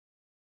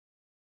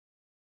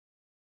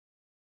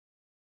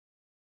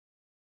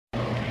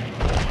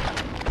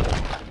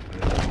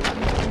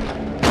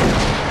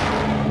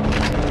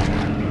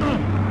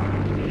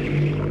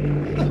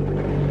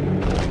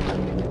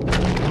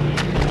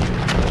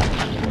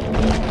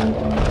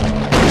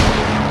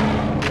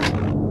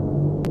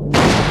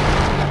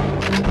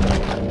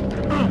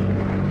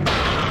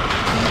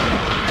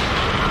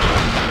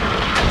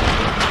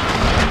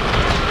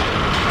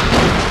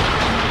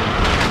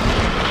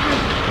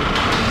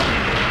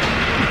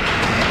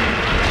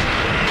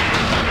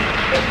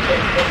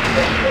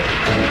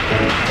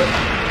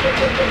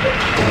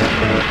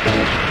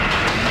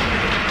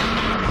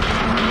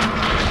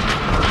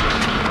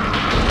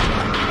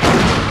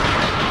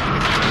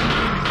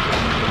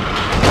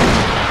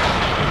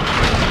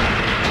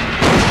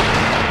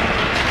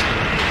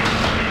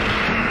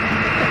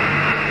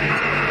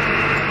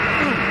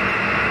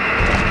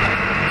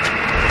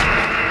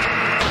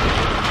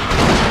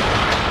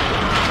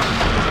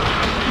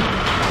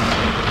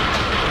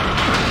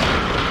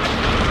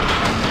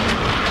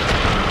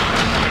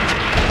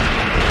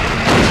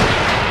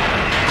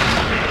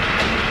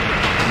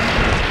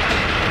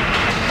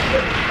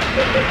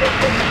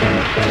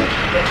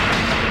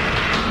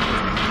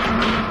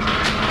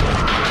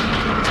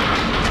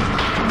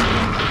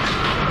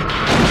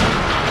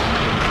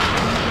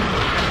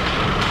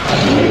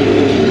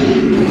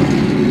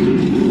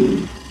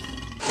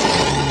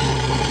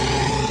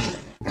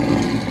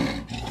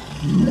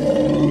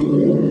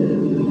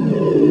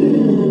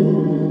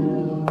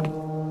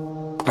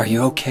Are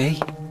you okay?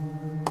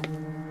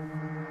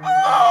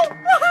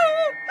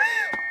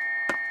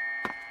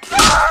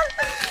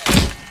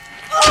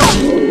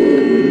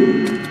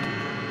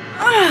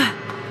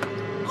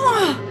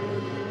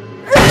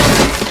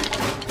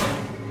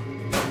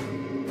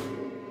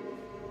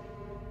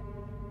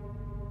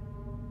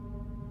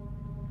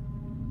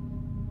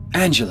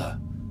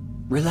 Angela,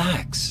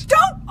 relax.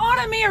 Don't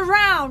order me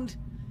around!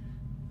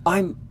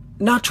 I'm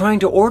not trying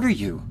to order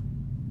you.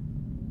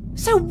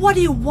 So what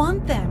do you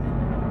want then?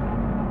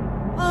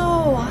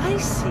 Oh, I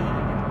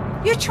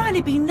see. You're trying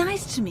to be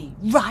nice to me,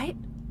 right?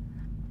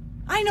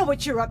 I know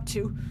what you're up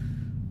to.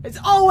 It's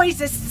always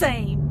the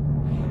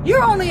same.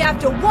 You're only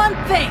after one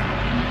thing.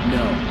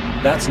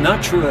 No, that's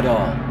not true at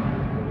all.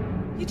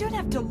 You don't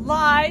have to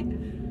lie.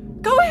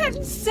 Go ahead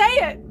and say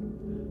it.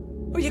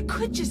 Or you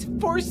could just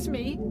force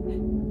me.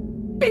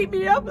 Beat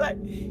me up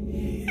like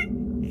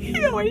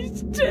he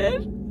always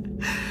did.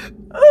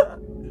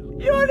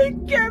 You only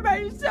care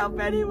about yourself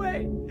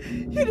anyway.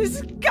 You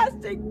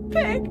disgusting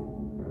pig.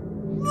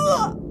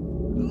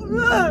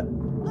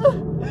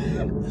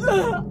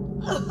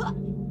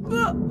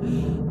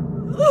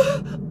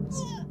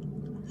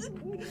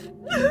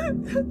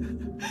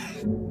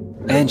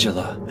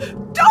 Angela.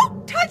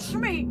 Don't touch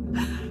me!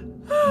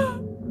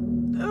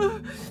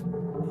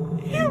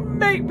 You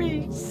make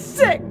me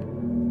sick.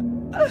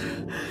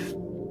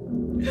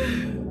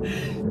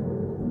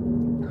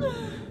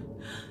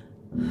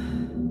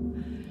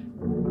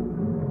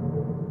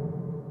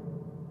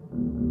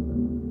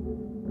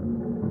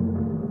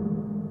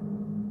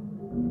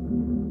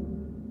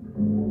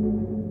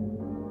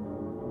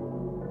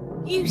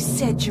 You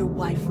said your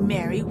wife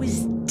Mary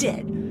was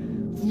dead,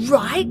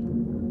 right?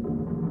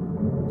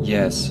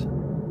 Yes.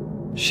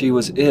 She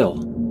was ill.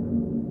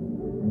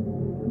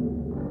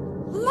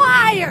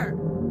 Liar!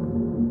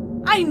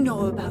 I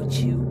know about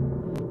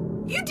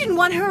you. You didn't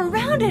want her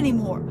around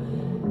anymore.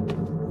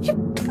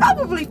 You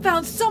probably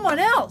found someone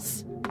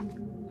else.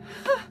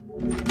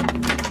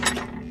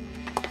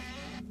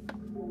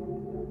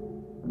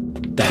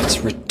 That's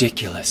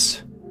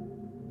ridiculous.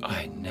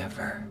 I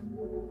never...